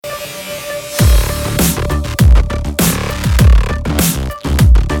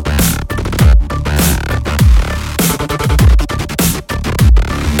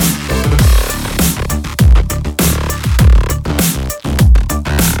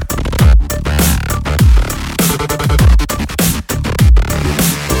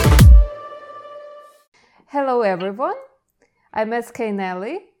Hello everyone, I'm SK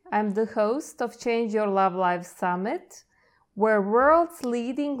Nelly. I'm the host of Change Your Love Life Summit, where world's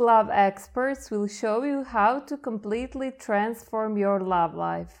leading love experts will show you how to completely transform your love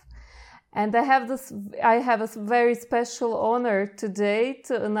life. And I have a very special honor today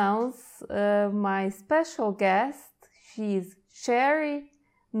to announce my special guest. She's Cherry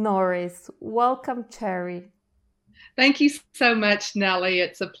Norris. Welcome, Cherry. Thank you so much, Nellie.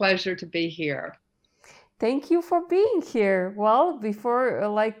 It's a pleasure to be here. Thank you for being here. Well, before,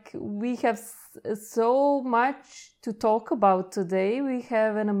 we have so much to talk about today. We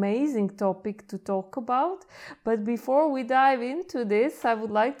have an amazing topic to talk about. But before we dive into this, I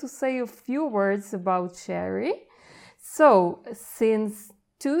would like to say a few words about Cherry. So, since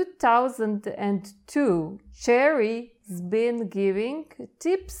 2002, Cherry has been giving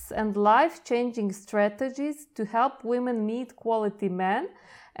tips and life-changing strategies to help women meet quality men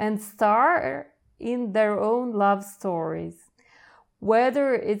and star in their own love stories.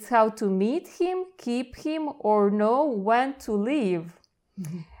 Whether it's how to meet him, keep him, or know when to leave.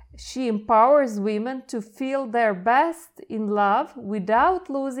 Mm-hmm. She empowers women to feel their best in love without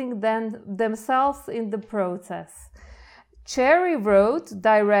losing themselves in the process. Cherry wrote,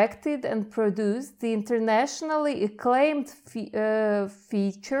 directed, and produced the internationally acclaimed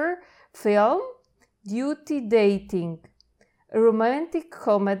feature film Duty Dating, a romantic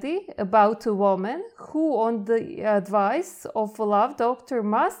comedy about a woman who, on the advice of a love doctor,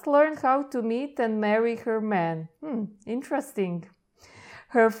 must learn how to meet and marry her man. Interesting.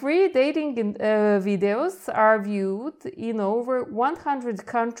 Her free dating videos are viewed in over 100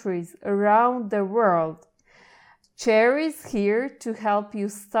 countries around the world. Cherry is here to help you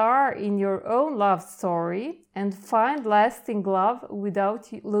star in your own love story and find lasting love without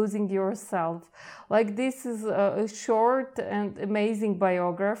losing yourself. This is a short and amazing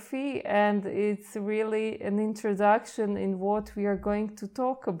biography, and it's really an introduction in what we are going to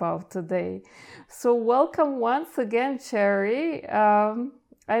talk about today. So welcome once again, Cherry.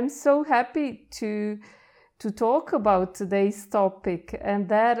 I'm so happy to talk about today's topic, and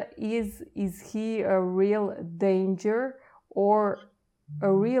that is he a real danger or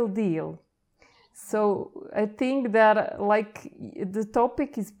a real deal? So I think that the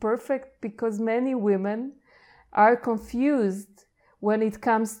topic is perfect because many women are confused when it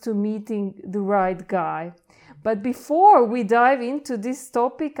comes to meeting the right guy. But before we dive into this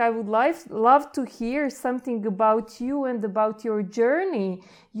topic, I would love to hear something about you and about your journey.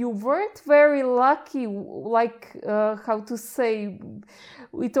 You weren't very lucky,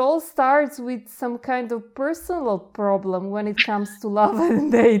 it all starts with some kind of personal problem when it comes to love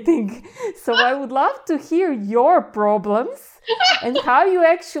and dating. So I would love to hear your problems and how you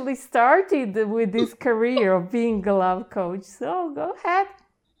actually started with this career of being a love coach. So go ahead.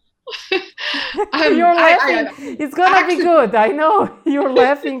 You're laughing. It's gonna be good. I know you're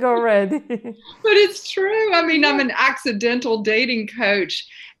laughing already. But it's true. I mean, I'm an accidental dating coach,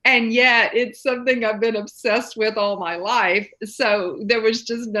 and yet it's something I've been obsessed with all my life. So there was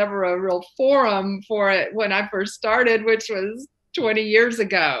just never a real forum for it when I first started, which was 20 years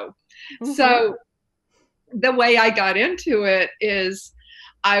ago. Mm-hmm. So the way I got into it is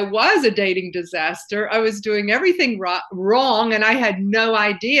I was a dating disaster. I was doing everything wrong, and I had no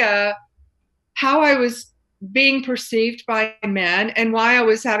idea how I was being perceived by men and why I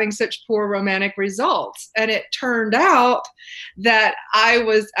was having such poor romantic results. And it turned out that I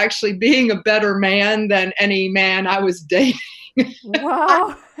was actually being a better man than any man I was dating.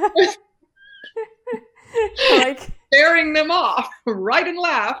 Wow. Scaring them off right and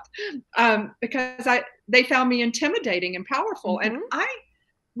left because they found me intimidating and powerful. Mm-hmm. And I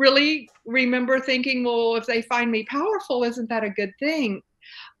really remember thinking, well, if they find me powerful, isn't that a good thing?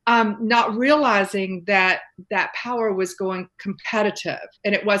 Not realizing that power was going competitive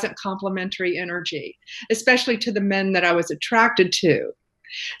and it wasn't complementary energy, especially to the men that I was attracted to.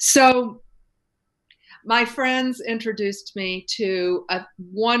 So my friends introduced me to a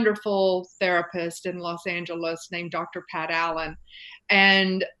wonderful therapist in Los Angeles named Dr. Pat Allen.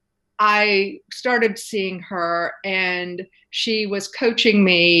 And I started seeing her, and she was coaching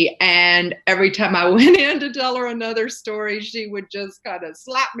me, and every time I went in to tell her another story, she would just kind of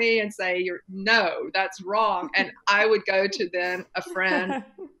slap me and say, no, that's wrong. And I would go to then a friend,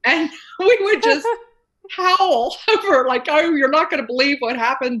 and we would just howl over oh, you're not going to believe what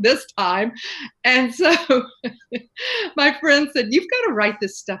happened this time. And so my friend said, you've got to write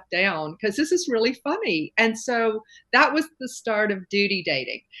this stuff down because this is really funny. And so that was the start of Duty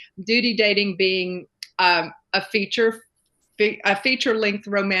Dating being a feature-length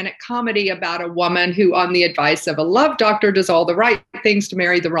romantic comedy about a woman who, on the advice of a love doctor, does all the right things to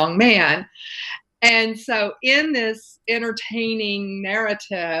marry the wrong man. And so in this entertaining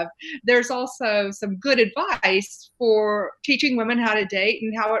narrative, there's also some good advice for teaching women how to date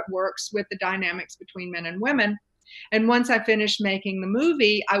and how it works with the dynamics between men and women. And once I finished making the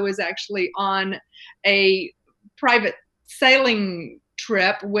movie, I was actually on a private sailing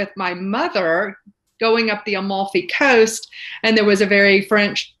trip with my mother going up the Amalfi Coast, and there was a very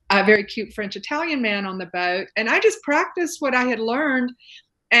cute French Italian man on the boat, and I just practiced what I had learned,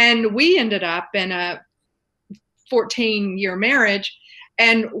 and we ended up in a 14-year marriage.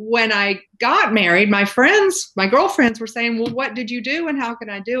 And when I got married, my girlfriends were saying, well, what did you do and how can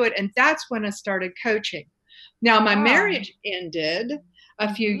I do it? And that's when I started coaching. Now, my marriage ended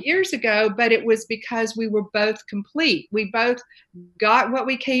a few years ago, but it was because we were both complete. We both got what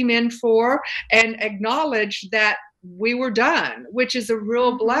we came in for and acknowledged that we were done, which is a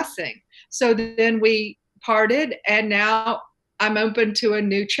real blessing. So then we parted, and now I'm open to a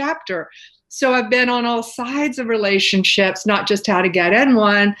new chapter. So I've been on all sides of relationships, not just how to get in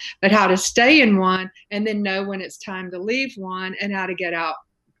one, but how to stay in one, and then know when it's time to leave one, and how to get out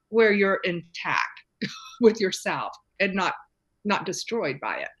where you're intact with yourself and not destroyed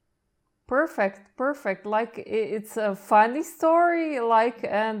by it. Perfect. Like, it's a funny story,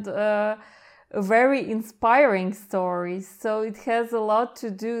 and a very inspiring story. So it has a lot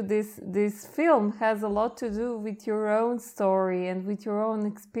to do, this film has a lot to do with your own story and with your own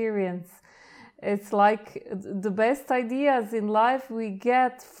experience. It's like the best ideas in life we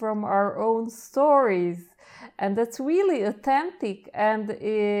get from our own stories. And that's really authentic, and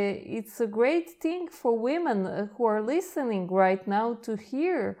it's a great thing for women who are listening right now to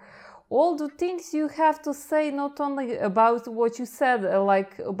hear all the things you have to say, not only about what you said,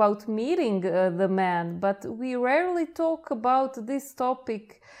 like about meeting the man, but we rarely talk about this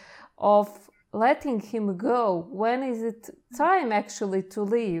topic of letting him go. When is it time actually to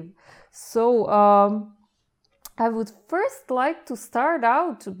leave? So I would first like to start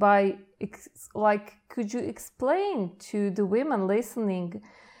out by could you explain to the women listening,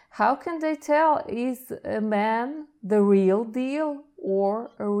 how can they tell, is a man the real deal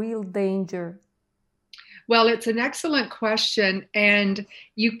or a real danger? Well, it's an excellent question, and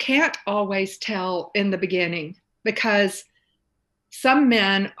you can't always tell in the beginning, because some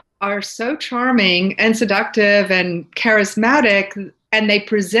men are so charming and seductive and charismatic, and they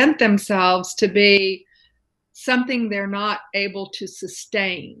present themselves to be something they're not able to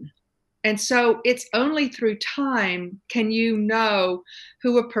sustain. And so it's only through time can you know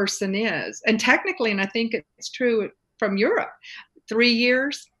who a person is. And technically, and I think it's true from Europe, 3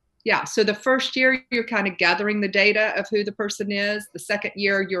 years. Yeah, so the first year you're kind of gathering the data of who the person is. The second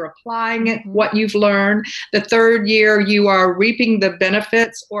year you're applying it, what you've learned. The third year you are reaping the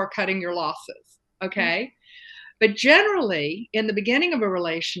benefits or cutting your losses, okay? But generally, in the beginning of a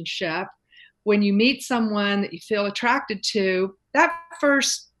relationship, when you meet someone that you feel attracted to, that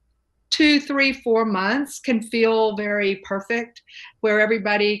first 2, 3, 4 months can feel very perfect, where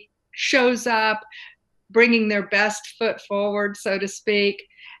everybody shows up, bringing their best foot forward, so to speak.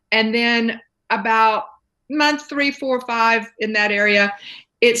 And then about month 3, 4, 5 in that area,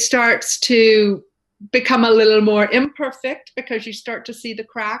 it starts to become a little more imperfect, because you start to see the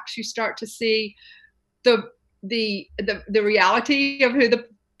cracks, you start to see the reality of who the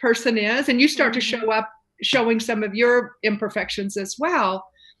person is, and you start to show up showing some of your imperfections as well.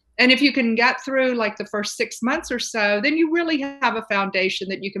 And if you can get through like the first 6 months or so, then you really have a foundation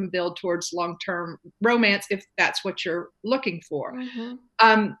that you can build towards long-term romance, if that's what you're looking for.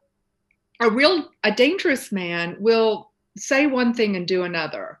 A dangerous man will say one thing and do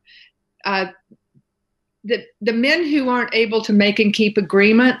another. The men who aren't able to make and keep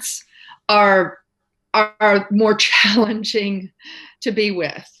agreements are more challenging to be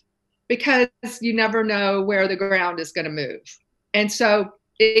with, because you never know where the ground is going to move. And so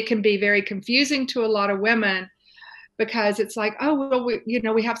it can be very confusing to a lot of women, because it's like, oh, well,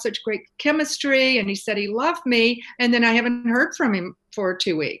 we have such great chemistry, and he said he loved me, and then I haven't heard from him for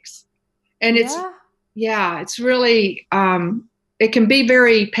 2 weeks. And it's really, it can be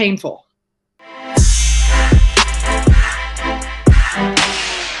very painful.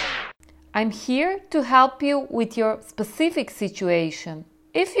 I'm here to help you with your specific situation.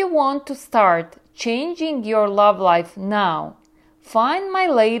 If you want to start changing your love life now, find my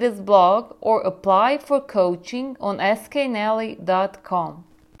latest blog or apply for coaching on sknelly.com.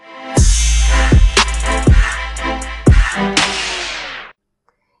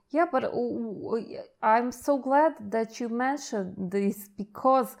 Yeah, but I'm so glad that you mentioned this,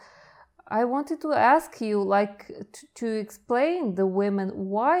 because I wanted to ask you, to explain the women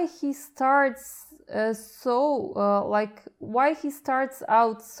why he starts like why he starts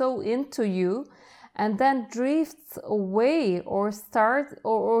out so into you and then drifts away or stops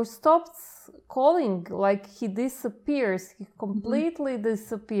calling, like he disappears, he completely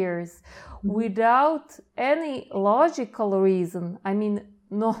disappears without any logical reason. I mean,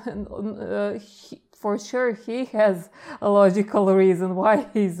 no, for sure he has a logical reason why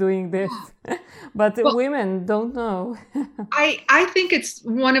he's doing this, but women don't know. I think it's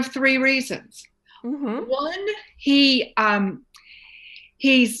one of three reasons. One, he's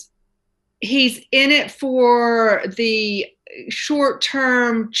in it for the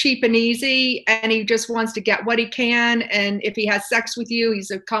short-term cheap and easy, and he just wants to get what he can, and if he has sex with you,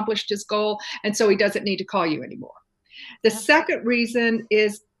 he's accomplished his goal, and so he doesn't need to call you anymore. The second reason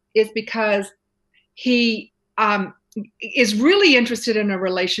is because he is really interested in a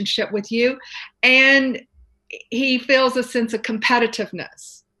relationship with you, and he feels a sense of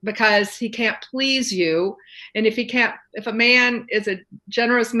competitiveness because he can't please you. And if a man is a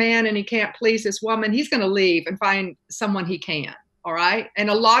generous man and he can't please his woman, he's going to leave and find someone he can. All right. And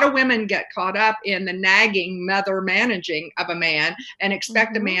a lot of women get caught up in the nagging mother managing of a man and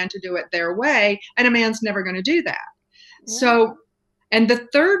expect a man to do it their way. And a man's never going to do that. Yeah. So, and the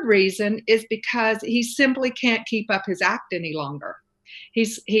third reason is because he simply can't keep up his act any longer.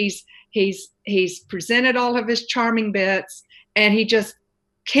 He's presented all of his charming bits, and he just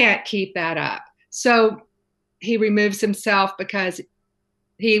can't keep that up. So he removes himself because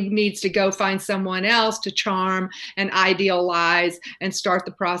he needs to go find someone else to charm and idealize and start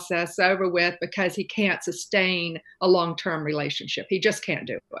the process over with, because he can't sustain a long-term relationship. He just can't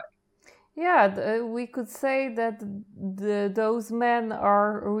do it. Yeah, we could say that those men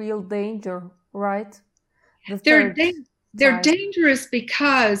are a real danger, right? They're dangerous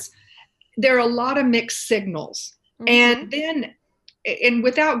because there are a lot of mixed signals. And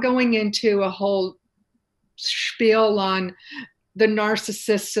without going into a whole spiel on the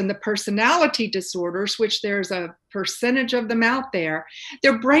narcissists and the personality disorders, which there's a percentage of them out there,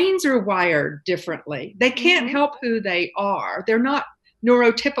 their brains are wired differently. They can't help who they are. They're not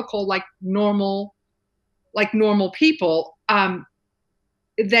neurotypical like normal people. Not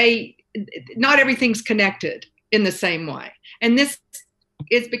everything's connected in the same way. And this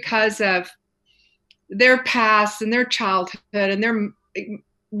is because of their past and their childhood and their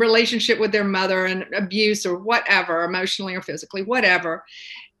relationship with their mother and abuse or whatever, emotionally or physically, whatever.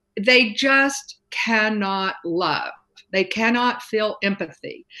 They just cannot love. They cannot feel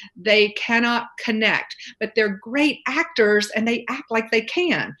empathy. They cannot connect, but they're great actors and they act like they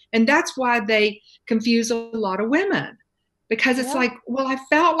can. And that's why they confuse a lot of women, because it's like, well, I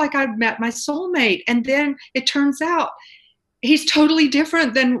felt like I'd met my soulmate. And then it turns out he's totally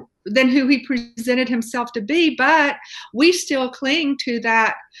different than who he presented himself to be. But we still cling to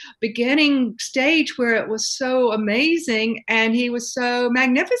that beginning stage where it was so amazing and he was so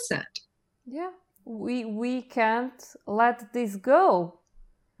magnificent. Yeah. We can't let this go.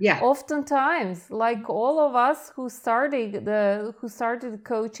 Yeah. Oftentimes, like all of us who started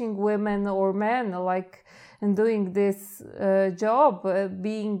coaching women or men, like, and doing this job,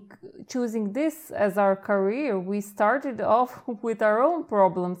 choosing this as our career, we started off with our own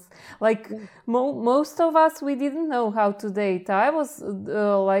problems. Like most of us, we didn't know how to date. I was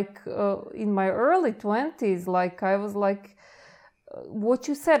in my early 20s, like I was like, what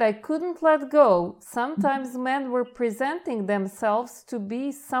you said, I couldn't let go. Sometimes men were presenting themselves to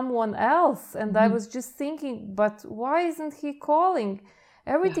be someone else, and I was just thinking, but why isn't he calling?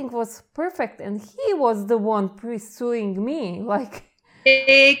 Everything was perfect, and he was the one pursuing me. Like,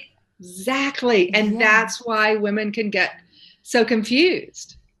 exactly. And that's why women can get so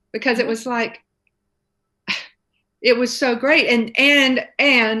confused, because it was like, it was so great. And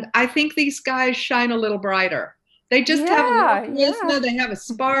I think these guys shine a little brighter. They just have a little charisma. They have a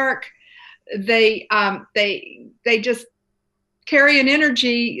spark. They just carry an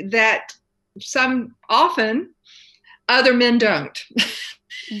energy that often other men don't.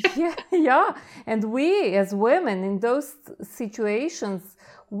 Yeah. And we as women in those situations,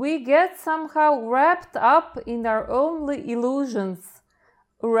 we get somehow wrapped up in our own illusions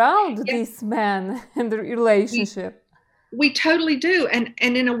around this man and the relationship. We totally do. And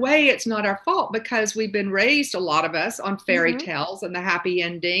in a way, it's not our fault, because we've been raised, a lot of us, on fairy tales and the happy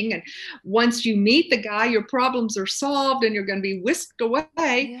ending. And once you meet the guy, your problems are solved and you're going to be whisked away.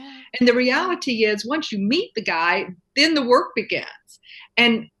 Yeah. And the reality is, once you meet the guy, then the work begins.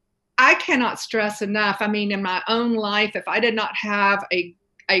 And I cannot stress enough. I mean, in my own life, if I did not have a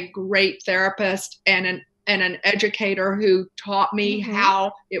great therapist and an educator who taught me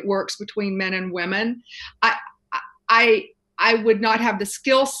how it works between men and women, I would not have the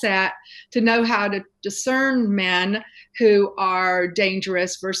skill set to know how to discern men who are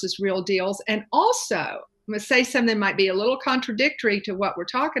dangerous versus real deals. And also, I'm going to say something that might be a little contradictory to what we're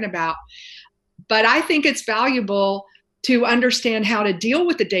talking about, but I think it's valuable to understand how to deal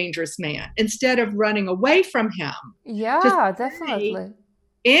with the dangerous man instead of running away from him. Yeah, definitely.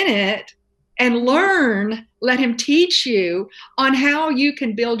 In it and learn, let him teach you on how you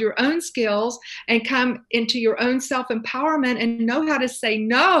can build your own skills and come into your own self-empowerment and know how to say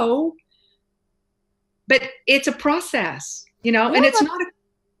no. But it's a process, you know, and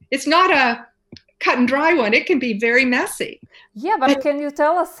it's not a cut and dry one. It can be very messy. Yeah, but can you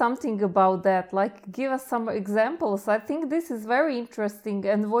tell us something about that? Like, give us some examples. I think this is very interesting.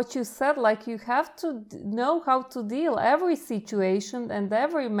 And what you said, like, you have to know how to deal every situation and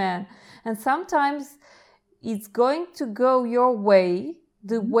every man. And sometimes it's going to go your way,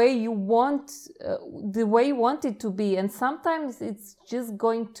 the way you want it to be. And sometimes it's just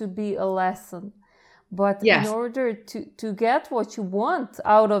going to be a lesson. But in order to get what you want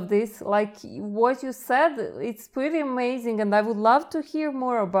out of this, like what you said, it's pretty amazing. And I would love to hear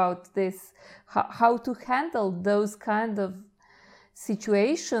more about this, how to handle those kind of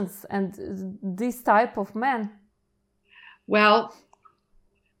situations and this type of man. Well,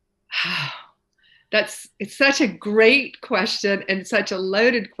 it's such a great question and such a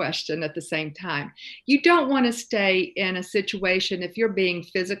loaded question at the same time. You don't want to stay in a situation if you're being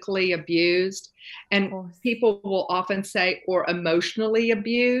physically abused, and people will often say, or emotionally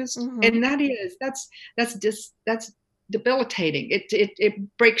abused. And that's debilitating.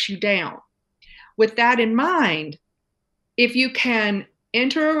 It breaks you down. With that in mind, if you can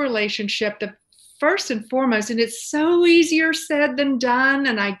enter a relationship, the first and foremost, and it's so easier said than done,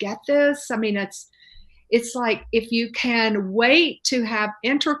 and I get this. I mean, it's like if you can wait to have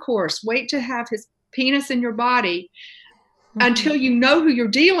intercourse, wait to have his penis in your body until you know who you're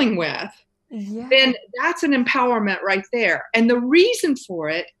dealing with, then that's an empowerment right there. And the reason for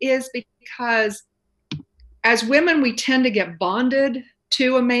it is because as women, we tend to get bonded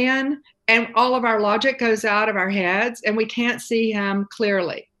to a man and all of our logic goes out of our heads and we can't see him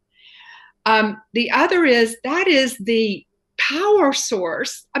clearly. The other is that is the power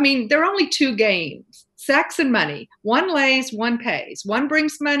source. I mean, there are only two games. Sex and money. One lays, one pays. One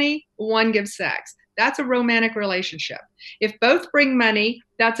brings money, one gives sex. That's a romantic relationship. If both bring money,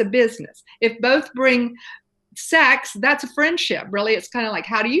 that's a business. If both bring sex, that's a friendship. Really, it's kind of like,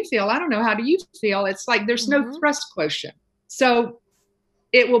 how do you feel? I don't know. How do you feel? It's like there's no thrust quotient. So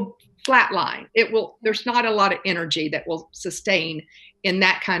it will flatline. There's not a lot of energy that will sustain in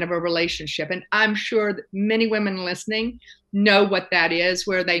that kind of a relationship. And I'm sure that many women listening know what that is,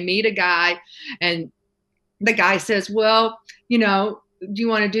 where they meet a guy and the guy says, well, you know, do you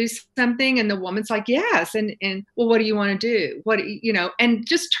want to do something? And the woman's like, yes. And well, what do you want to do? What, you know, and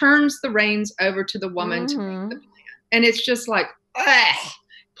just turns the reins over to the woman to make the plan. And it's just like,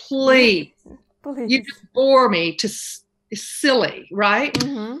 please. You just bore me to silly, right?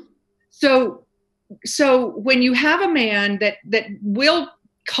 So when you have a man that will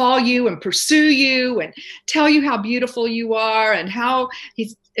call you and pursue you and tell you how beautiful you are and how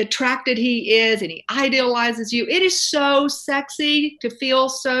he's attracted he is and he idealizes you, it is so sexy to feel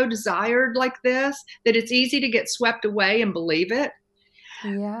so desired like this that it's easy to get swept away and believe it.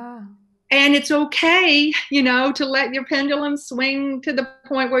 Yeah. And it's okay, you know, to let your pendulum swing to the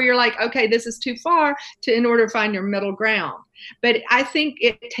point where you're like, okay, this is too far in order to find your middle ground. But I think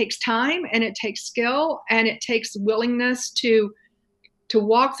it takes time and it takes skill and it takes willingness to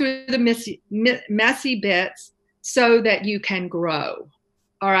walk through the messy bits so that you can grow.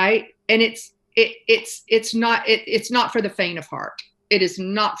 All right. And it's not for the faint of heart. It is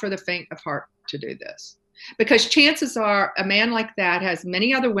not for the faint of heart to do this, because chances are a man like that has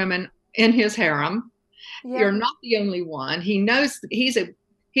many other women in his harem. You're not the only one. He knows he's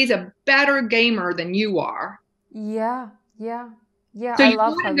a better gamer than you are. Yeah. So you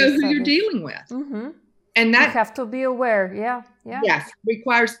want to know who you're dealing with. And that you have to be aware. Yeah. Yes,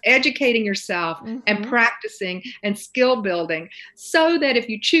 requires educating yourself and practicing and skill building, so that if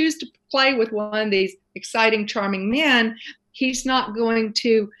you choose to play with one of these exciting, charming men, he's not going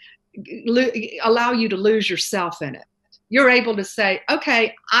to allow you to lose yourself in it. You're able to say,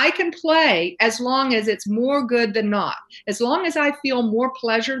 okay, I can play as long as it's more good than not. As long as I feel more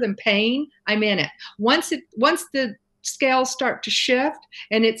pleasure than pain, I'm in it. Once the scales start to shift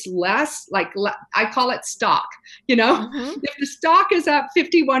and it's less, like I call it stock, you know, if the stock is up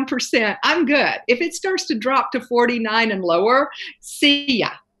 51%, I'm good. If it starts to drop to 49 and lower, see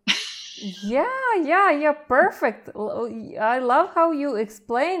ya. Yeah, perfect. I love how you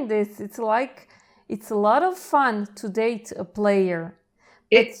explain this. It's like it's a lot of fun to date a player.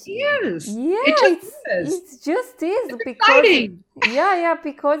 It is. Yeah, it just is. It just is it's because exciting. yeah,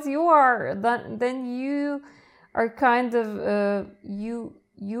 because you are then you are kind of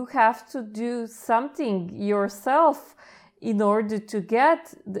you have to do something yourself in order to get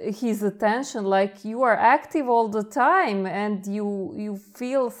his attention. Like you are active all the time, and you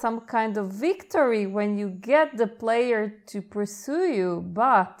feel some kind of victory when you get the player to pursue you.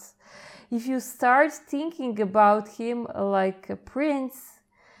 But if you start thinking about him like a prince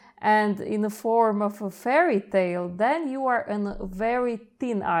and in the form of a fairy tale, then you are on very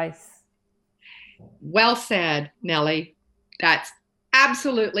thin ice. Well said, Nellie. That's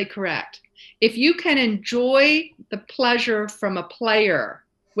absolutely correct. If you can enjoy the pleasure from a player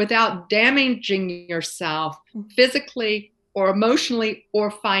without damaging yourself physically or emotionally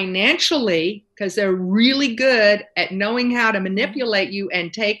or financially, because they're really good at knowing how to manipulate you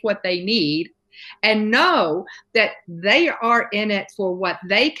and take what they need, and know that they are in it for what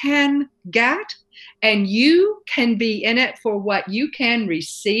they can get, and you can be in it for what you can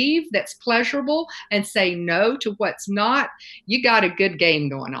receive that's pleasurable, and say no to what's not, you got a good game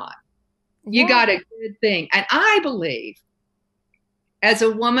going on. You got a good thing. And I believe, as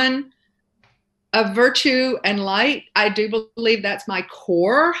a woman of virtue and light, I do believe that's my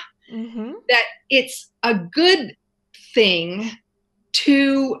core, that it's a good thing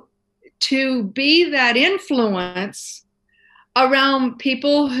to be that influence around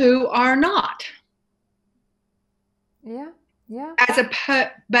people who are not. Yeah.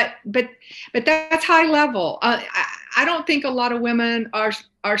 But that's high level. I don't think a lot of women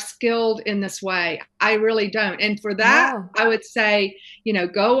are skilled in this way. I really don't. And for that, I would say,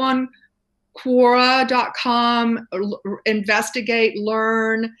 go on Quora.com, investigate,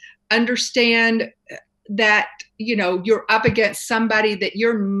 learn, understand that, you're up against somebody that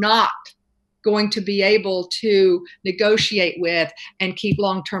you're not going to be able to negotiate with and keep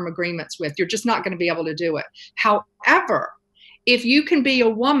long-term agreements with. You're just not going to be able to do it. However, if you can be a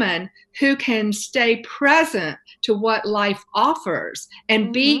woman who can stay present to what life offers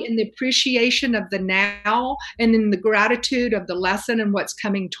and be in the appreciation of the now and in the gratitude of the lesson and what's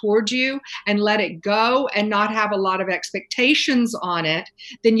coming towards you, and let it go and not have a lot of expectations on it,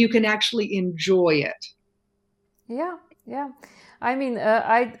 then you can actually enjoy it. Yeah. I mean,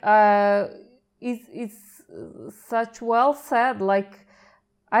 it's such well said. Like,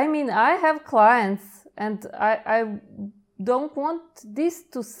 I mean, I have clients, and I don't want this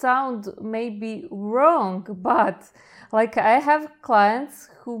to sound maybe wrong, but like I have clients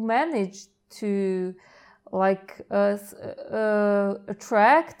who manage to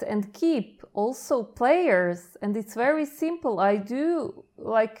attract and keep also players, and it's very simple. I do,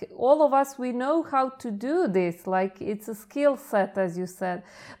 like all of us, we know how to do this, like it's a skill set, as you said,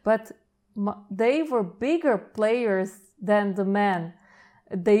 but they were bigger players than the men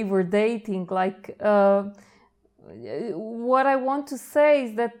they were dating. What I want to say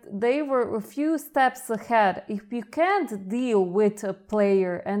is that they were a few steps ahead. If you can't deal with a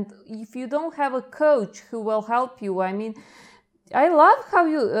player, and if you don't have a coach who will help you, I mean, I love how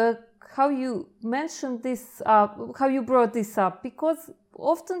you mentioned this up, how you brought this up, because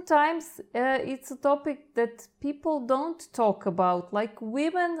oftentimes it's a topic that people don't talk about. Like,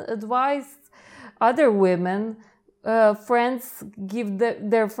 women advise other women. Friends give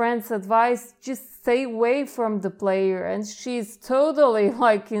their friends advice, just stay away from the player, and she's totally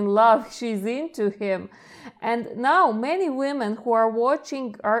like in love, she's into him. And now many women who are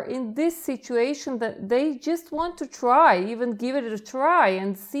watching are in this situation that they just want to try, even give it a try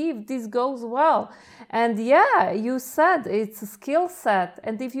and see if this goes well. And yeah, you said it's a skill set,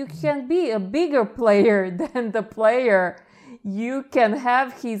 and if you can be a bigger player than the player, you can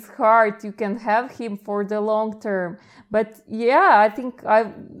have his heart, you can have him for the long term. But yeah, I think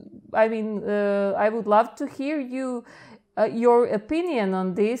I would love to hear your opinion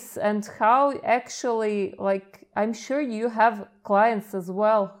on this, and how actually, like, I'm sure you have clients as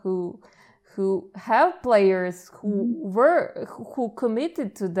well who have players who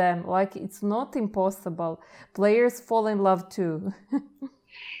committed to them. Like, it's not impossible. Players fall in love too.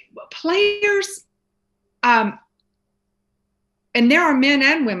 Players, and there are men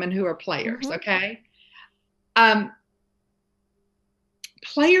and women who are players, okay?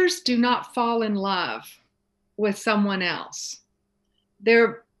 Players do not fall in love with someone else.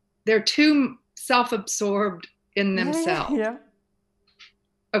 They're too self-absorbed in themselves. Yeah.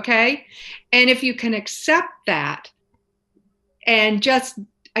 Okay? And if you can accept that, and just,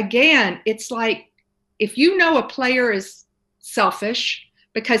 again, it's like, if you know a player is selfish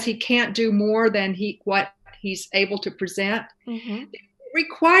because he can't do more than what he's able to present,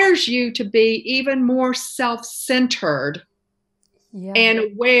 requires you to be even more self-centered and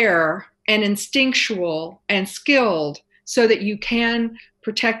aware and instinctual and skilled so that you can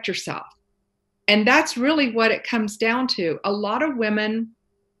protect yourself. And that's really what it comes down to. A lot of women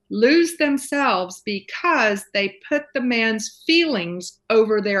lose themselves because they put the man's feelings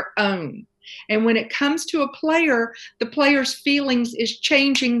over their own. And when it comes to a player, the player's feelings is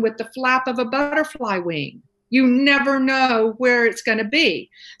changing with the flap of a butterfly wing. You never know where it's going to be.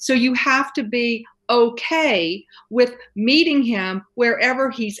 So you have to be okay with meeting him wherever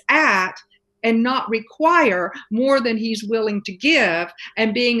he's at and not require more than he's willing to give,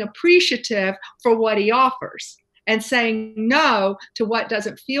 and being appreciative for what he offers and saying no to what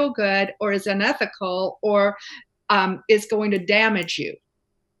doesn't feel good or is unethical or is going to damage you.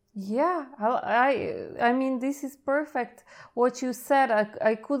 Yeah, I mean, this is perfect. What you said,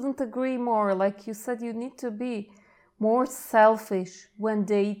 I couldn't agree more. Like you said, you need to be more selfish when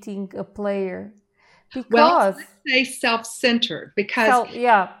dating a player. Because, well, let's say self-centered, because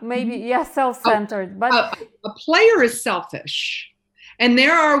self-centered. But a player is selfish, and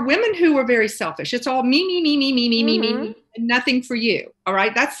there are women who are very selfish. It's all me, me, me, me, me, me, me, me, and nothing for you. All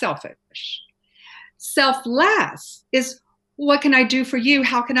right, that's selfish. Selfless is, what can I do for you?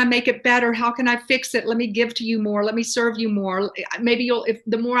 How can I make it better? How can I fix it? Let me give to you more. Let me serve you more. Maybe if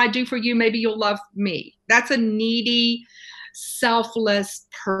the more I do for you, maybe you'll love me. That's a needy, selfless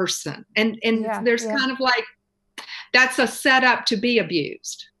person. And there's kind of like, that's a setup to be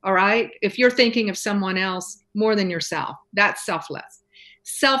abused. All right. If you're thinking of someone else more than yourself, that's selfless.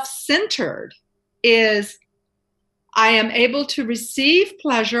 Self-centered is, I am able to receive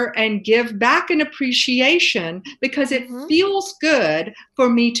pleasure and give back an appreciation because it feels good for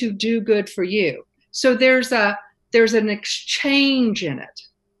me to do good for you. So there's an exchange in it.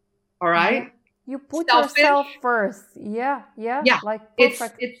 All right. Yeah. You put yourself first. Yeah. Like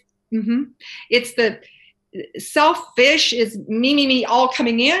perfect. It's the selfish is me, me, me, all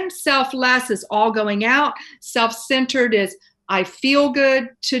coming in. Selfless is all going out. Self-centered is, I feel good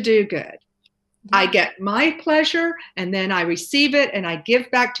to do good. Yeah. I get my pleasure and then I receive it and I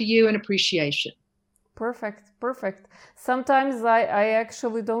give back to you an appreciation. Perfect. Sometimes I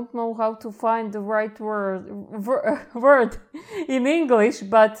actually don't know how to find the right word in English,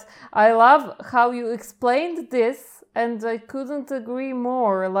 but I love how you explained this, and I couldn't agree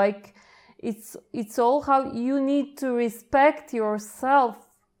more. Like, it's all how you need to respect yourself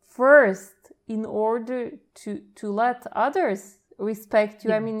first in order to let others respect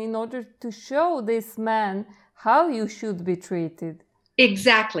you. I mean, in order to show this man how you should be treated.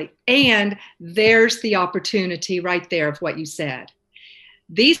 Exactly. And there's the opportunity right there of what you said.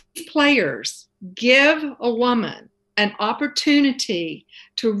 These players give a woman an opportunity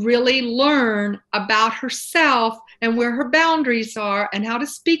to really learn about herself and where her boundaries are and how to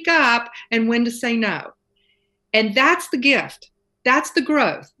speak up and when to say no. And that's the gift. That's the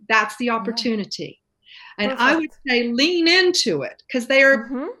growth. That's the opportunity. Yeah. And I would say lean into it, because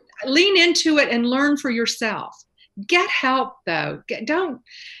lean into it and learn for yourself. Get help, though. Don't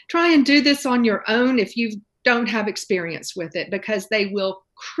try and do this on your own if you don't have experience with it, because they will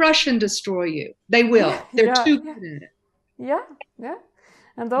crush and destroy you. They will. They're too good at it. Yeah.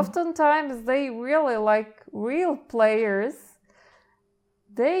 And oftentimes they really, like real players,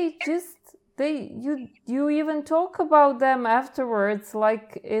 you even talk about them afterwards,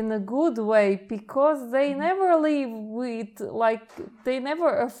 like in a good way, because they never leave with, like, they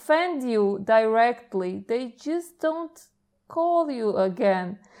never offend you directly. They just don't call you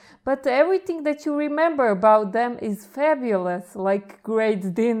again. But everything that you remember about them is fabulous, like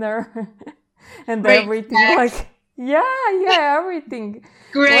great dinner and great everything sex. Like, everything.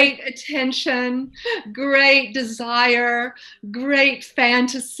 Great attention, great desire, great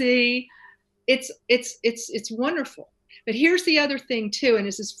fantasy. It's wonderful. But here's the other thing too, and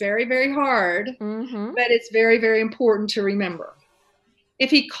this is very, very hard, but it's very, very important to remember. If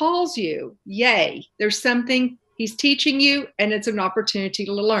he calls you, yay, there's something he's teaching you, and it's an opportunity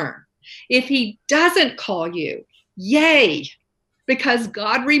to learn. If he doesn't call you, yay, because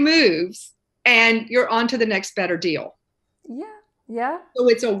God removes and you're on to the next better deal. Yeah. So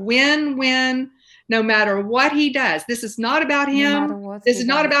it's a win-win. No matter what he does. This is not about him. This is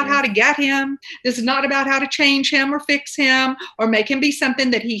not about how to get him. This is not about how to change him or fix him or make him be something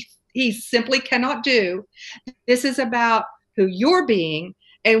that he simply cannot do. This is about who you're being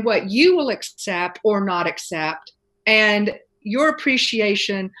and what you will accept or not accept, and your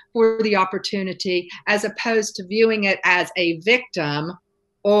appreciation for the opportunity, as opposed to viewing it as a victim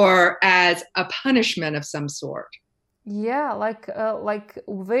or as a punishment of some sort. Yeah, like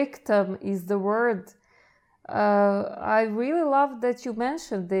victim is the word I really love that you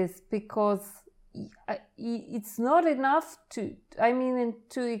mentioned this, because it's not enough to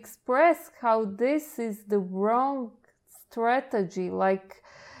express how this is the wrong strategy. Like,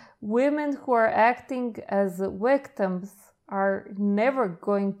 women who are acting as victims are never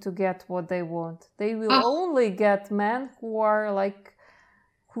going to get what they want. They will only get men who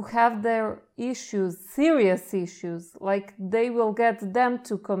have their issues, serious issues, like they will get them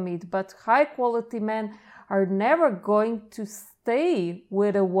to commit. But high quality men are never going to stay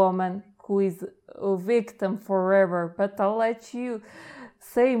with a woman who is a victim forever. But I'll let you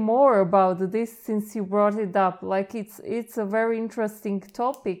say more about this, since you brought it up. Like, it's a very interesting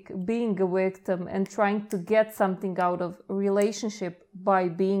topic, being a victim and trying to get something out of a relationship by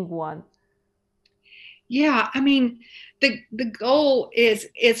being one. Yeah, I mean, the goal is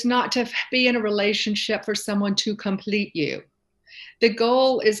not to be in a relationship for someone to complete you. The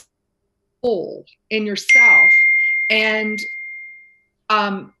goal is whole in yourself. And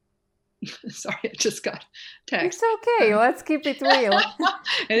sorry, I just got text. It's okay. Let's keep it real.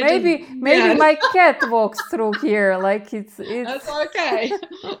 maybe my cat walks through here. Like, it's That's okay.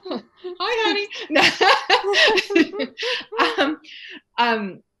 Hi, honey.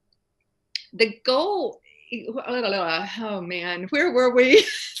 The goal. Oh man, where were we?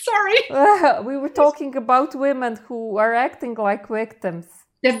 Sorry. We were talking about women who are acting like victims.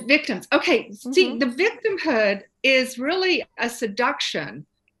 The victims. Okay. See, the victimhood is really a seduction.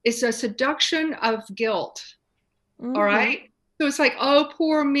 It's a seduction of guilt. All right. So it's like, oh,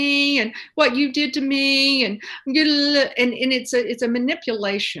 poor me, and what you did to me, and it's a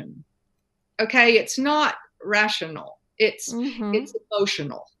manipulation. Okay. It's not rational. It's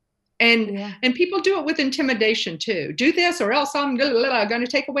emotional. And people do it with intimidation too. Do this or else I'm going to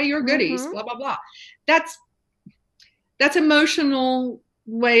take away your goodies, blah, blah, blah. That's emotional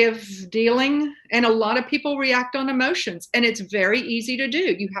way of dealing. And a lot of people react on emotions, and it's very easy to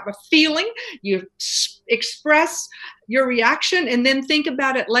do. You have a feeling, you express your reaction, and then think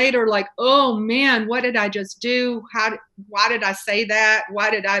about it later, like, oh man, what did I just do? Why did I say that?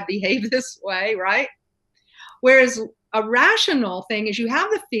 Why did I behave this way? Right? Whereas a rational thing is, you have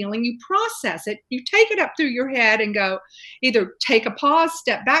the feeling, you process it, you take it up through your head and go, either take a pause,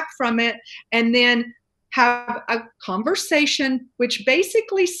 step back from it, and then have a conversation which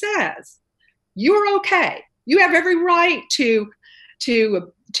basically says, you're okay. You have every right to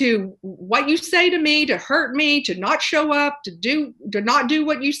what you say to me, to hurt me, to not show up, to not do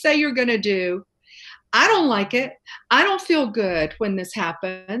what you say you're going to do. I don't like it. I don't feel good when this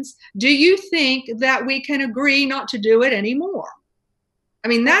happens. Do you think that we can agree not to do it anymore? I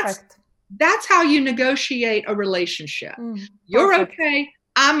mean, that's how you negotiate a relationship. You're okay.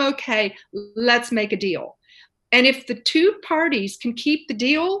 I'm okay. Let's make a deal. And if the two parties can keep the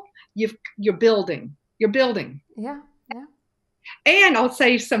deal, you're building. You're building. Yeah. And I'll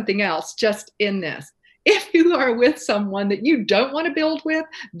say something else just in this. If you are with someone that you don't want to build with,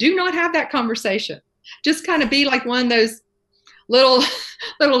 do not have that conversation. Just kind of be like one of those little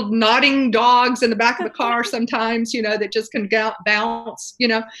nodding dogs in the back of the car sometimes, that just can bounce,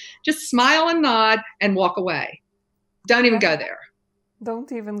 just smile and nod and walk away. Don't even go there.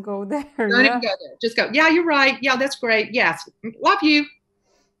 Don't even go there. Don't even go there. Just go, yeah, you're right. Yeah, that's great. Yes. Love you.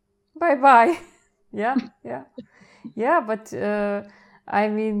 Bye-bye. Yeah. But I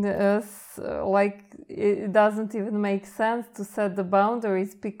mean, like, it doesn't even make sense to set the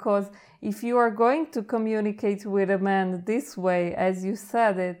boundaries, because if you are going to communicate with a man this way, as you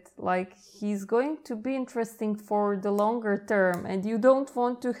said it, like, he's going to be interesting for the longer term, and you don't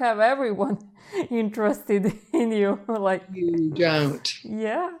want to have everyone interested in you. Like, you don't.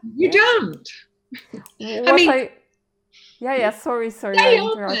 Yeah. You don't. Sorry. Stay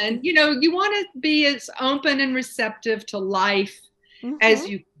open. You want to be as open and receptive to life as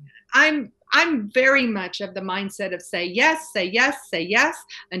you. I'm very much of the mindset of say yes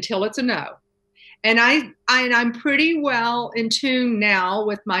until it's a no. And I'm pretty well in tune now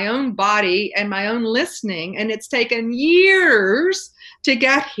with my own body and my own listening, and it's taken years to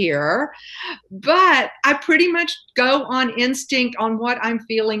get here, but I pretty much go on instinct on what I'm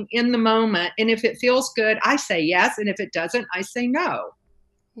feeling in the moment. And if it feels good, I say yes. And if it doesn't, I say no.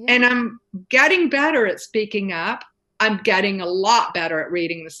 Yeah. And I'm getting better at speaking up. I'm getting a lot better at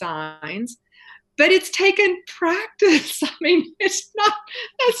reading the signs, but it's taken practice. I mean, it's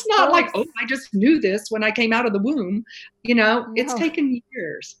not like, oh, I just knew this when I came out of the womb. It's taken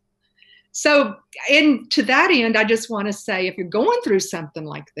years. So, to that end, I just want to say, if you're going through something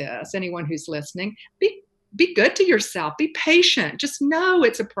like this, anyone who's listening, be good to yourself, be patient, just know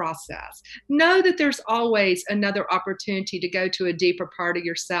it's a process. Know that there's always another opportunity to go to a deeper part of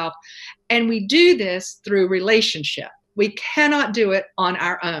yourself. And we do this through relationship. We cannot do it on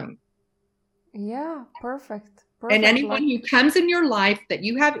our own. Yeah, perfect. And anyone who comes in your life that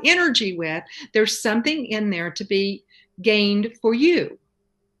you have energy with, there's something in there to be gained for you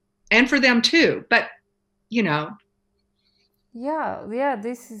and for them too. But, you know. Yeah,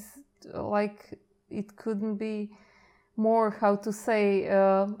 this is like, it couldn't be more, how to say,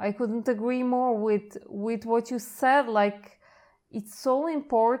 I couldn't agree more with what you said. Like, it's so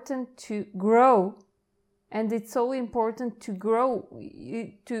important to grow. And it's so important to grow,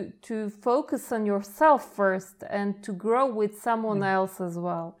 to focus on yourself first and to grow with someone else as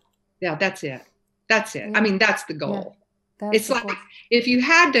well. Yeah, that's it. That's it. Yeah. I mean, that's the goal. Yeah, it's like goal. If you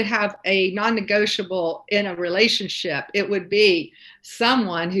had to have a non-negotiable in a relationship, it would be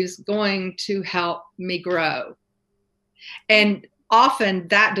someone who's going to help me grow. And often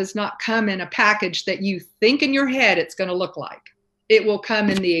that does not come in a package that you think in your head it's going to look like. It will come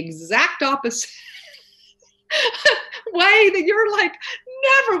in the exact opposite way that you're like,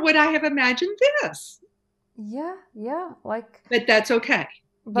 never would I have imagined this. Yeah, like. But that's okay.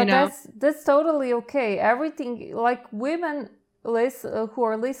 But that's totally okay. Everything, like, women who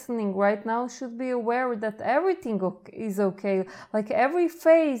are listening right now should be aware that everything is okay. Like, every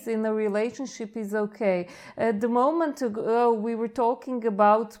phase in a relationship is okay. At the moment ago, we were talking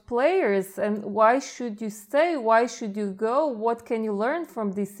about players and why should you stay? Why should you go? What can you learn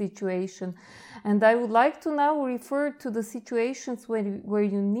from this situation? And I would like to now refer to the situations where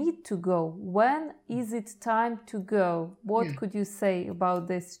you need to go. When is it time to go? What could you say about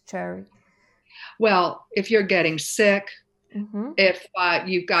this, Cherry? Well, if you're getting sick, if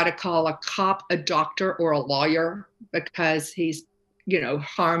you've got to call a cop, a doctor, or a lawyer because he's,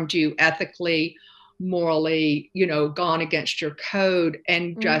 harmed you ethically, morally, gone against your code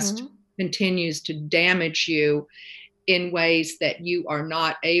and just continues to damage you in ways that you are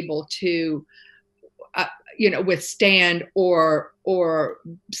not able to withstand or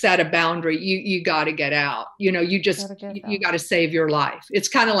set a boundary, you got to get out. You got to save your life. It's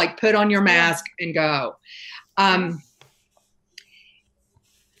kind of like put on your mask and go.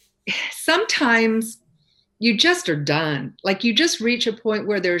 Sometimes you just are done. Like, you just reach a point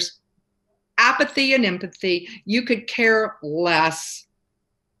where there's apathy and empathy. You could care less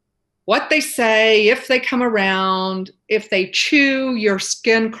what they say, if they come around, if they chew, your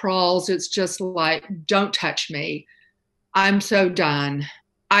skin crawls. It's just like, don't touch me. I'm so done.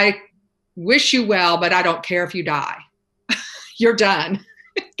 I wish you well, but I don't care if you die. You're done.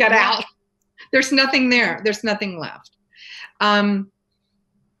 Get out. There's nothing there. There's nothing left.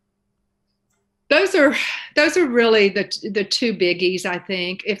 Those are really the two biggies, I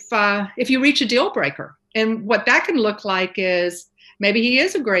think. If you reach a deal breaker, and what that can look like is, maybe he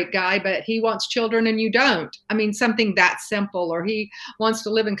is a great guy, but he wants children and you don't. I mean, something that simple. Or he wants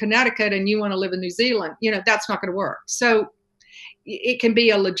to live in Connecticut and you want to live in New Zealand. That's not going to work. So it can be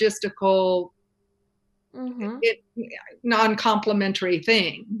a logistical, non-complementary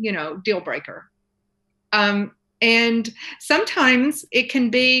thing, deal breaker. And sometimes it can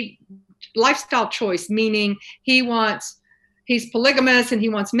be lifestyle choice, meaning he's polygamous and he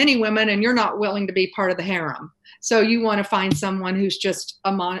wants many women and you're not willing to be part of the harem. So you want to find someone who's just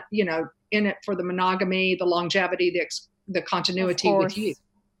in it for the monogamy, the longevity, the continuity with you.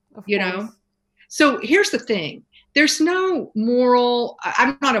 So here's the thing. There's no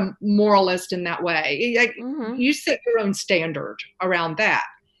I'm not a moralist in that way. You set your own standard around that.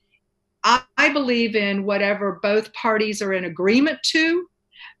 I believe in whatever both parties are in agreement to,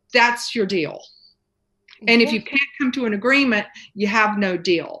 that's your deal. And if you can't come to an agreement, you have no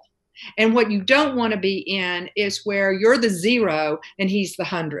deal. And what you don't want to be in is where you're the 0 and he's the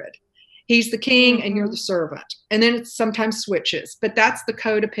 100. He's the king and you're the servant. And then it sometimes switches, but that's the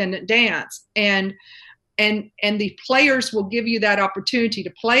codependent dance. And the players will give you that opportunity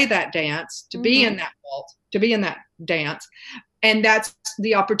to play that dance, to be in that vault, to be in that dance. And that's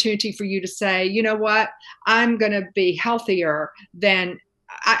the opportunity for you to say, you know what, I'm going to be healthier than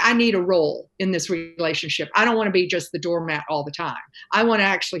I need a role in this relationship. I don't want to be just the doormat all the time. I want to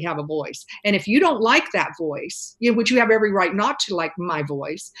actually have a voice. And if you don't like that voice, which you have every right not to like my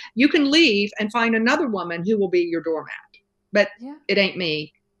voice, you can leave and find another woman who will be your doormat. But it ain't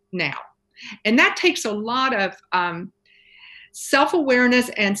me now. And that takes a lot of self-awareness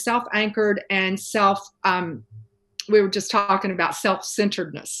and self-anchored and we were just talking about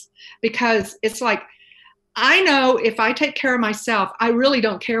self-centeredness, because it's like, I know if I take care of myself, I really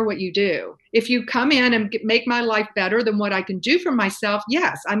don't care what you do. If you come in and make my life better than what I can do for myself,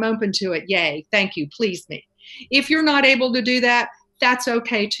 yes, I'm open to it. Yay, thank you, please me. If you're not able to do that, that's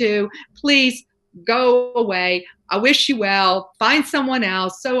okay too. Please go away. I wish you well. Find someone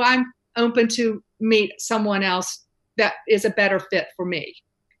else. So I'm open to meet someone else that is a better fit for me.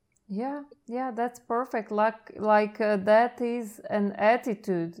 Yeah, yeah, that's perfect. That is an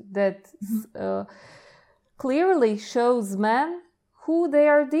attitude that clearly shows men who they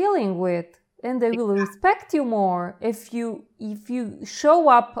are dealing with, and they will respect you more if you show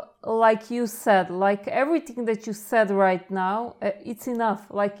up like you said, like everything that you said right now. It's enough.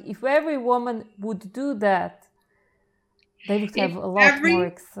 Like if every woman would do that, they would have a lot more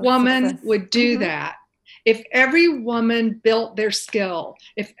success. Every woman would do that. If every woman built their skill,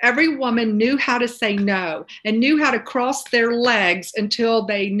 if every woman knew how to say no and knew how to cross their legs until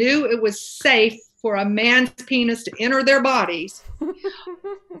they knew it was safe for a man's penis to enter their bodies,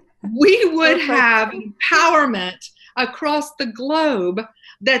 we would have empowerment across the globe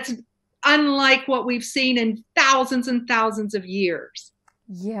that's unlike what we've seen in thousands and thousands of years.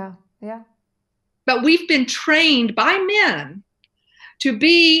 Yeah, yeah. But we've been trained by men to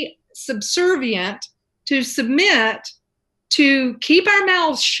be subservient, to submit, to keep our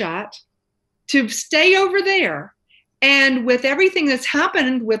mouths shut, to stay over there. And with everything that's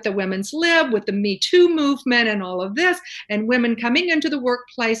happened with the women's lib, with the Me Too movement and all of this, and women coming into the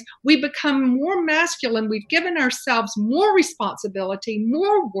workplace, we become more masculine. We've given ourselves more responsibility,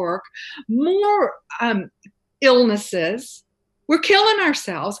 more work, more illnesses. We're killing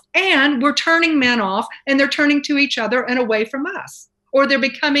ourselves, and we're turning men off, and they're turning to each other and away from us. Or they're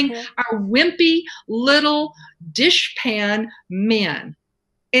becoming our wimpy little dishpan men.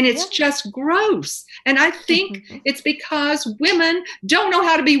 And it's just gross. And I think it's because women don't know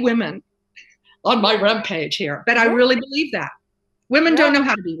how to be women on my rampage here. But I really believe that. Women don't know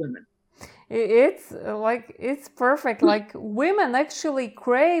how to be women. It's perfect. Like women actually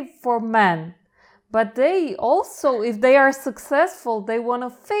crave for men. But they also, if they are successful, they want to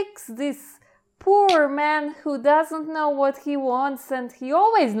fix this poor man who doesn't know what he wants, and he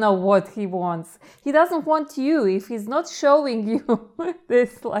always knows what he wants. He doesn't want you if he's not showing you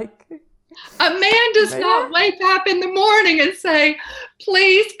this, like... A man does not wake up in the morning and say,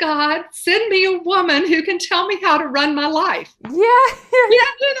 please, God, send me a woman who can tell me how to run my life. Yeah. You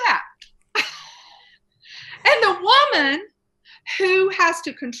don't do that. And the woman who has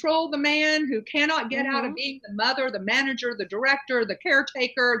to control the man, who cannot get out of being the mother, the manager, the director, the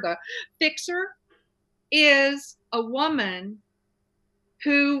caretaker, the fixer, is a woman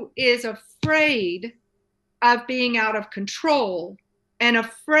who is afraid of being out of control and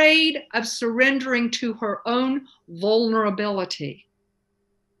afraid of surrendering to her own vulnerability.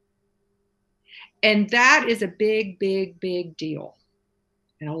 And that is a big, big, big deal.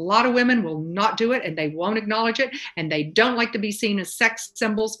 And a lot of women will not do it, and they won't acknowledge it, and they don't like to be seen as sex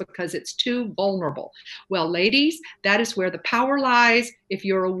symbols because it's too vulnerable. Well, ladies, that is where the power lies if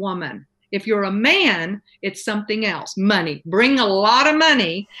you're a woman. If you're a man, it's something else. Money. Bring a lot of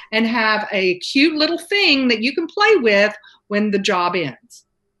money and have a cute little thing that you can play with when the job ends.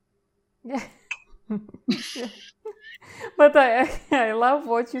 Yeah. But I love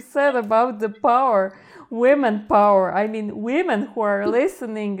what you said about the power. Women power. I mean, women who are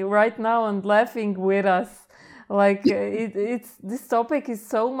listening right now and laughing with us. Like it's this topic is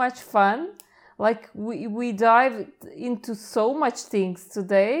so much fun. Like we dive into so much things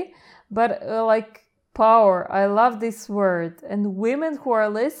today, but like power. I love this word. And women who are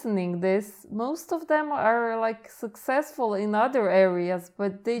listening this, most of them are like successful in other areas,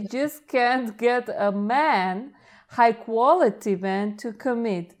 but they just can't get a man, high quality man, to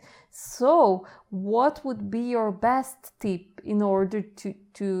commit. So what would be your best tip in order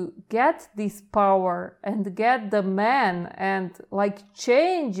to get this power and get the man and like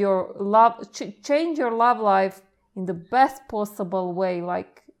change your love life in the best possible way,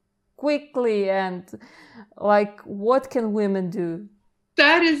 like quickly, and like what can women do?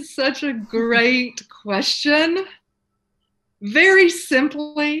 That is such a great question. Very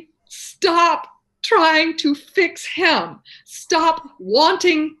simply, stop trying to fix him. Stop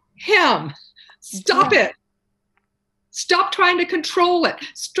wanting him. Stop it. Stop trying to control it.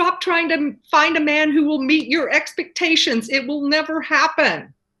 Stop trying to find a man who will meet your expectations. It will never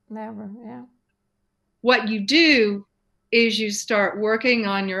happen. Never, yeah. What you do is you start working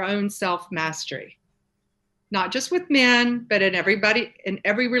on your own self-mastery. Not just with men, but in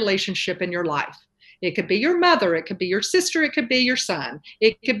every relationship in your life. It could be your mother, it could be your sister, it could be your son,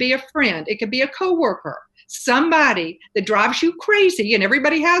 it could be a friend, it could be a coworker, somebody that drives you crazy, and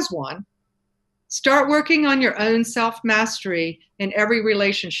everybody has one. Start working on your own self-mastery in every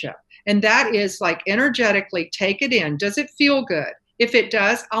relationship. And that is like energetically take it in. Does it feel good? If it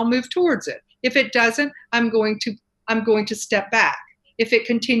does, I'll move towards it. If it doesn't, I'm going to step back. If it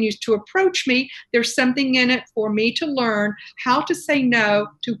continues to approach me, there's something in it for me to learn how to say no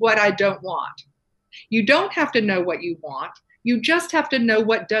to what I don't want. You don't have to know what you want. You just have to know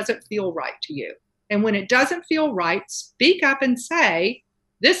what doesn't feel right to you. And when it doesn't feel right, speak up and say,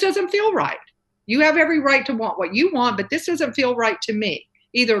 this doesn't feel right. You have every right to want what you want, but this doesn't feel right to me.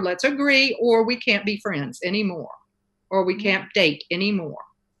 Either let's agree or we can't be friends anymore, or we can't date anymore.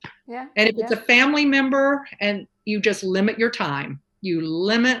 Yeah. And if it's a family member, and you just limit your time. You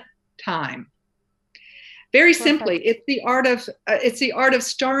limit time. Very simply, it's the art of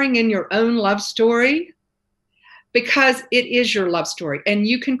starring in your own love story, because it is your love story, and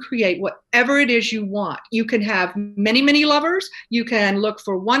you can create whatever it is you want. You can have many, many lovers. You can look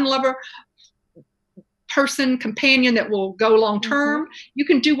for one lover, person, companion that will go long term. You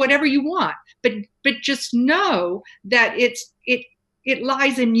can do whatever you want, but just know that it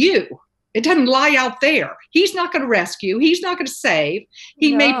lies in you. It doesn't lie out there. He's not going to rescue. He's not going to save.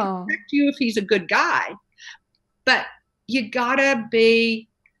 He may protect you if he's a good guy, but you gotta be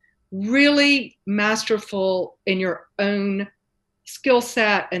really masterful in your own skill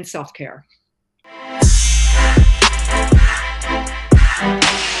set and self-care.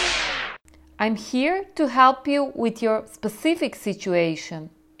 I'm here to help you with your specific situation.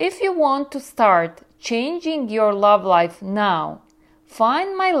 If you want to start changing your love life now,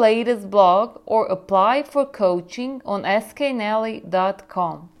 find my latest blog or apply for coaching on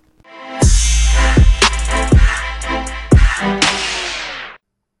sknelly.com.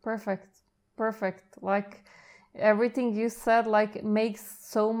 Perfect. Like everything you said, like makes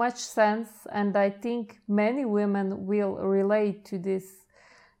so much sense, and I think many women will relate to this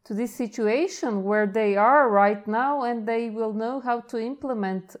situation where they are right now, and they will know how to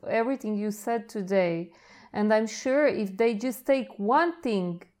implement everything you said today. And I'm sure if they just take one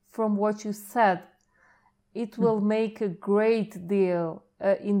thing from what you said, it will make a great deal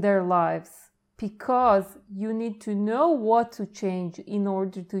in their lives, because you need to know what to change in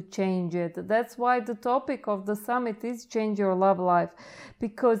order to change it. That's why the topic of the summit is Change Your Love Life,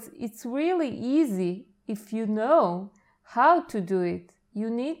 because it's really easy if you know how to do it. You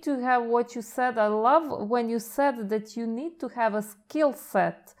need to have what you said. I love when you said that you need to have a skill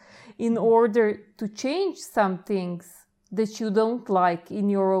set in order to change some things that you don't like in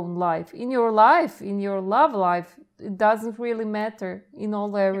your own life. In your life, in your love life, it doesn't really matter in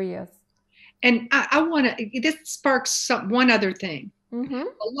all areas. And I want to, this sparks one other thing. A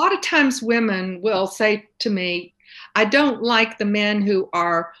lot of times women will say to me, I don't like the men who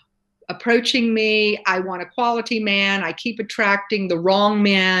are approaching me. I want a quality man. I keep attracting the wrong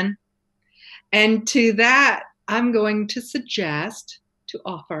men. And to that, I'm going to suggest, to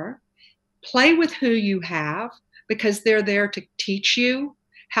offer, play with who you have, because they're there to teach you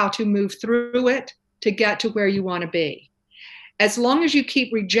how to move through it to get to where you want to be. As long as you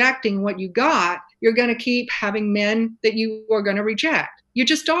keep rejecting what you got, you're going to keep having men that you are going to reject. You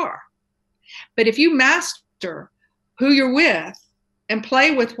just are. But if you master who you're with and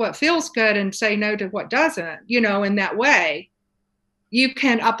play with what feels good and say no to what doesn't, in that way, you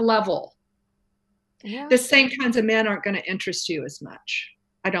can up level. Yeah. The same kinds of men aren't going to interest you as much,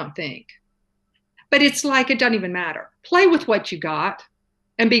 I don't think. But it's like it doesn't even matter. Play with what you got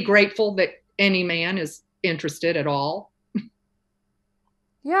and be grateful that any man is interested at all.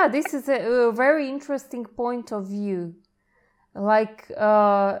 Yeah, this is a very interesting point of view. Like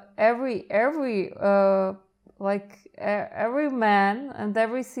every man and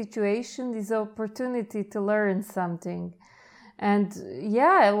every situation is an opportunity to learn something. And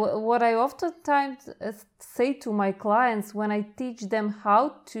yeah, what I oftentimes say to my clients when I teach them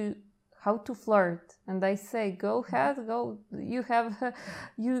how to flirt, and I say, go ahead, go. You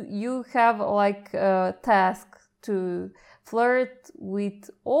have like a task to flirt with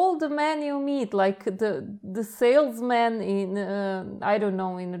all the men you meet, like the salesman in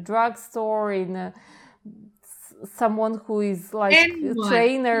in a drugstore, in someone who is like a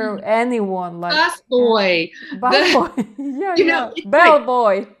trainer, anyone, like busboy,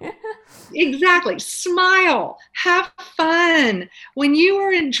 bellboy. Exactly. Smile, have fun. When you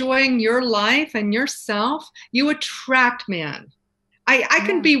are enjoying your life and yourself, you attract men. I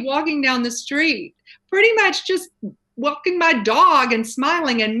can be walking down the street, pretty much just walking my dog and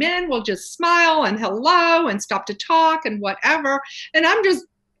smiling, and men will just smile and hello and stop to talk and whatever, and I'm just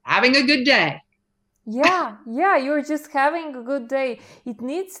having a good day. Yeah, you're just having a good day. It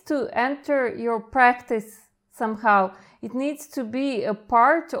needs to enter your practice somehow. It needs to be a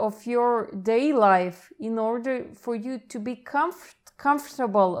part of your day life in order for you to be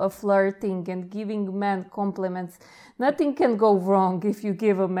comfortable of flirting and giving men compliments. Nothing can go wrong if you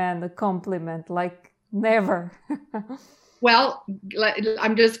give a man a compliment, like never. Well,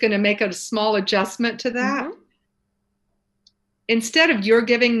 I'm just going to make a small adjustment to that. Mm-hmm. Instead of you're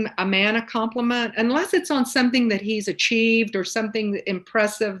giving a man a compliment, unless it's on something that he's achieved or something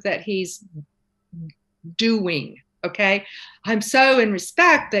impressive that he's doing, okay? I'm so in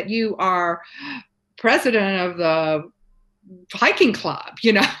respect that you are president of the hiking club,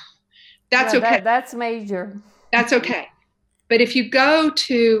 you know. That's okay. That's major. That's okay. But if you go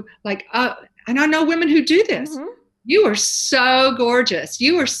to like, and I know women who do this, mm-hmm. You are so gorgeous.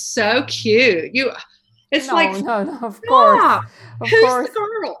 You are so cute. It's no, like, no, of course. Who's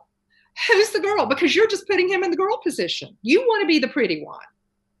the girl? Who's the girl? Because you're just putting him in the girl position. You want to be the pretty one.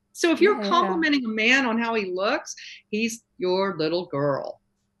 So if you're complimenting a man on how he looks, he's your little girl.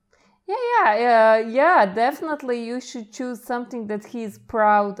 Yeah, definitely you should choose something that he's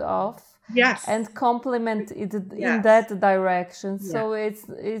proud of. Yes. And compliment it in that direction. Yes. So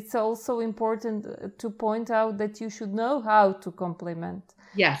it's also important to point out that you should know how to compliment.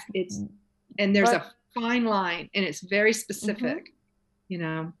 Yes, and there's a fine line, and it's very specific. Mm-hmm. You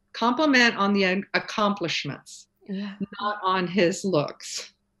know, compliment on the accomplishments, not on his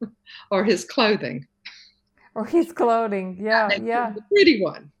looks or his clothing. Or his clothing, yeah. The pretty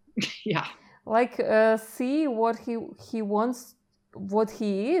one, yeah. Like see what he wants. What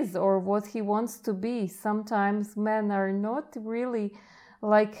he is or what he wants to be. Sometimes men are not really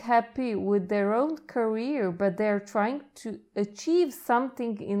like happy with their own career, but they're trying to achieve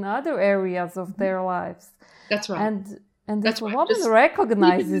something in other areas of their lives. That's right. And this woman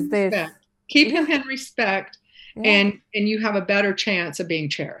recognizes this. Keep him in respect, and you have a better chance of being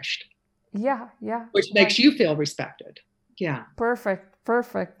cherished. Yeah. Which makes you feel respected. Yeah. Perfect.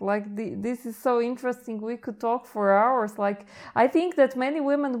 Like this is so interesting. We could talk for hours. Like I think that many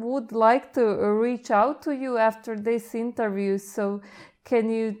women would like to reach out to you after this interview. So can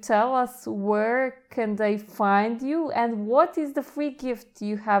you tell us where can they find you and what is the free gift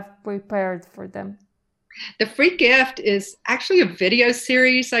you have prepared for them? The free gift is actually a video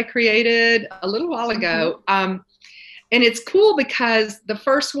series I created a little while ago. Mm-hmm. And it's cool because the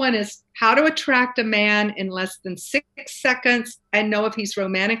first one is how to attract a man in less than 6 seconds and know if he's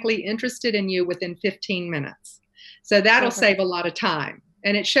romantically interested in you within 15 minutes. So that'll save a lot of time.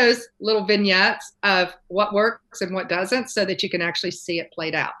 And it shows little vignettes of what works and what doesn't so that you can actually see it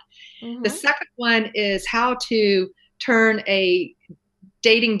played out. Mm-hmm. The second one is how to turn a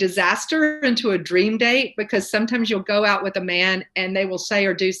dating disaster into a dream date, because sometimes you'll go out with a man and they will say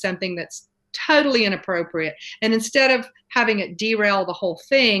or do something that's totally inappropriate. And instead of having it derail the whole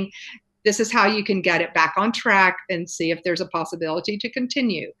thing, this is how you can get it back on track and see if there's a possibility to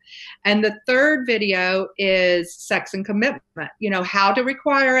continue. And the third video is sex and commitment, how to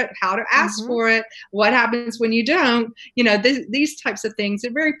require it, how to ask for it, what happens when you don't, these types of things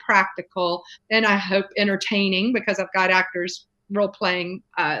are very practical and I hope entertaining, because I've got actors role playing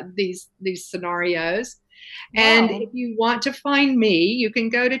these scenarios. Wow. And if you want to find me, you can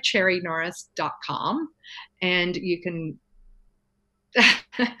go to cherrynorris.com and you can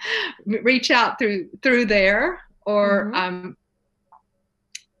reach out through there, or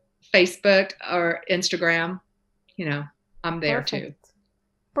Facebook or Instagram. I'm there too.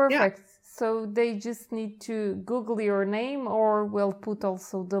 Perfect. Yeah. So they just need to Google your name, or we'll put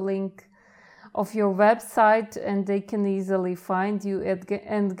also the link of your website and they can easily find you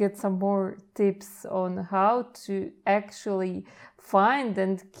and get some more tips on how to actually find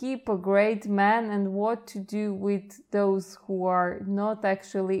and keep a great man and what to do with those who are not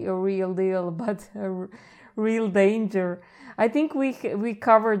actually a real deal but a real danger. I think we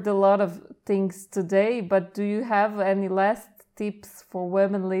covered a lot of things today, but do you have any last tips for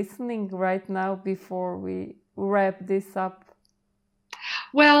women listening right now before we wrap this up?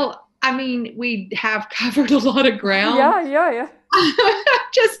 Well, I mean, we have covered a lot of ground. Yeah.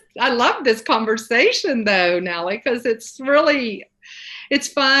 I love this conversation though, Nellie, because it's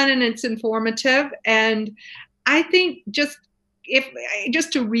fun and it's informative. And I think just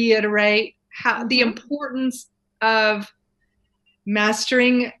to reiterate how the importance of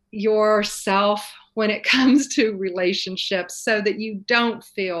mastering yourself when it comes to relationships, so that you don't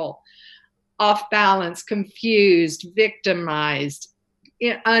feel off balance, confused, victimized,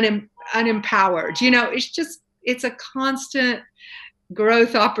 unempowered. It's a constant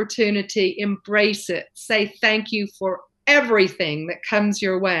growth opportunity. Embrace it. Say thank you for everything that comes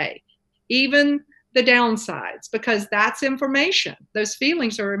your way, even the downsides, because that's information. Those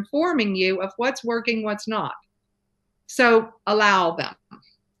feelings are informing you of what's working, what's not. So allow them.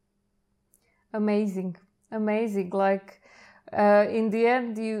 Amazing. Like, in the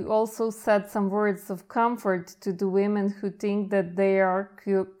end, you also said some words of comfort to the women who think that they are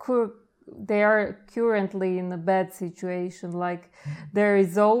currently in a bad situation. Like, there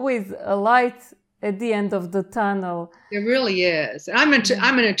is always a light at the end of the tunnel. There really is. I'm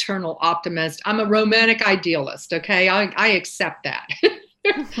an eternal optimist. I'm a romantic idealist. Okay, I accept that.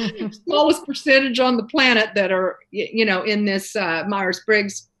 Smallest percentage on the planet that are, in this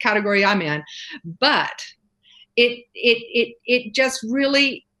Myers-Briggs category I'm in, but it just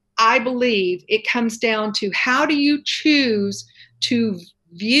really, I believe it comes down to how do you choose to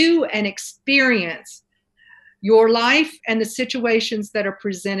view and experience your life and the situations that are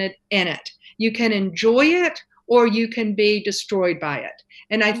presented in it. You can enjoy it or you can be destroyed by it.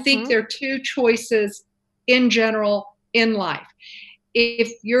 And I think there are two choices in general in life.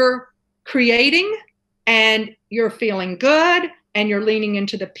 If you're creating and you're feeling good and you're leaning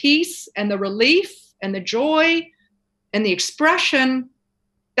into the peace and the relief and the joy and the expression,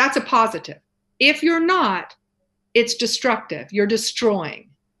 that's a positive. If you're not, it's destructive. You're destroying,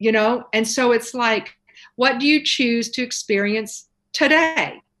 And so it's like, what do you choose to experience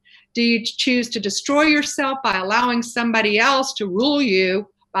today? Do you choose to destroy yourself by allowing somebody else to rule you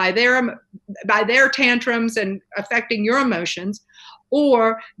by their tantrums and affecting your emotions?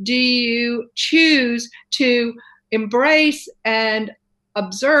 Or do you choose to embrace and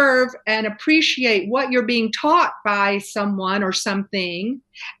observe and appreciate what you're being taught by someone or something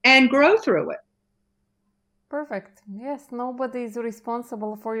and grow through it? Perfect. Yes, nobody is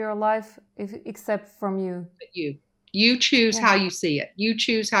responsible for your life except from you. But you. You choose how you see it. You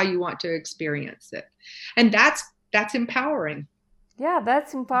choose how you want to experience it. And that's empowering. Yeah,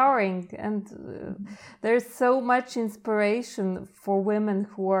 that's empowering. And there's so much inspiration for women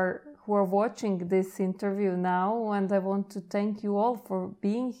who are watching this interview now. And I want to thank you all for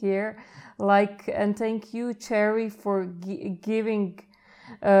being here. And thank you, Cherry, for giving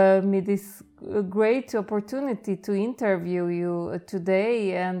me this great opportunity to interview you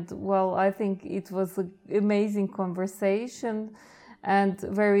today. And well, I think it was an amazing conversation and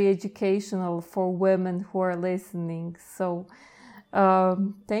very educational for women who are listening. So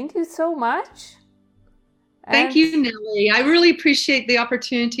thank you so much. Thank you, Nellie. I really appreciate the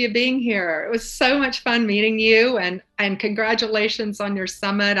opportunity of being here. It was so much fun meeting you, and congratulations on your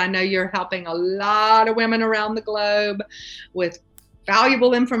summit. I know you're helping a lot of women around the globe with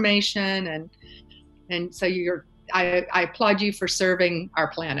valuable information, and so I applaud you for serving our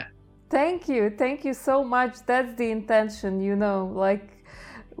planet. Thank you so much. That's the intention,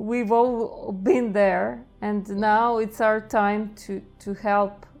 we've all been there, and now it's our time to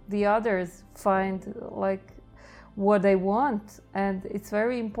help the others find what they want. And it's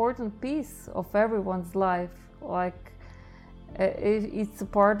very important piece of everyone's life. It's a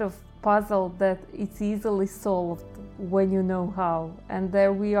part of puzzle that it's easily solved when you know how. And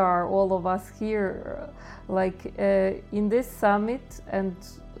there we are, all of us here, in this summit, and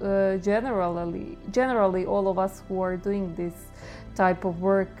generally all of us who are doing this type of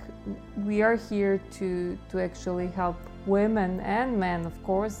work, we are here to actually help women and men, of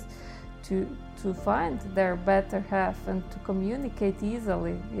course, to find their better half and to communicate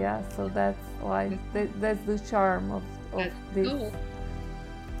easily. Yeah, so that's that's the charm of this. Cool.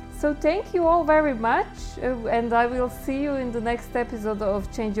 So thank you all very much, and I will see you in the next episode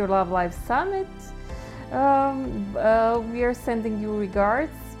of Change Your Love Life Summit. We are sending you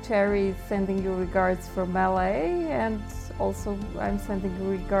regards. Cherry is sending you regards from LA, and also I'm sending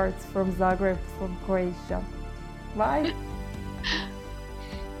you regards from Zagreb, from Croatia. Bye.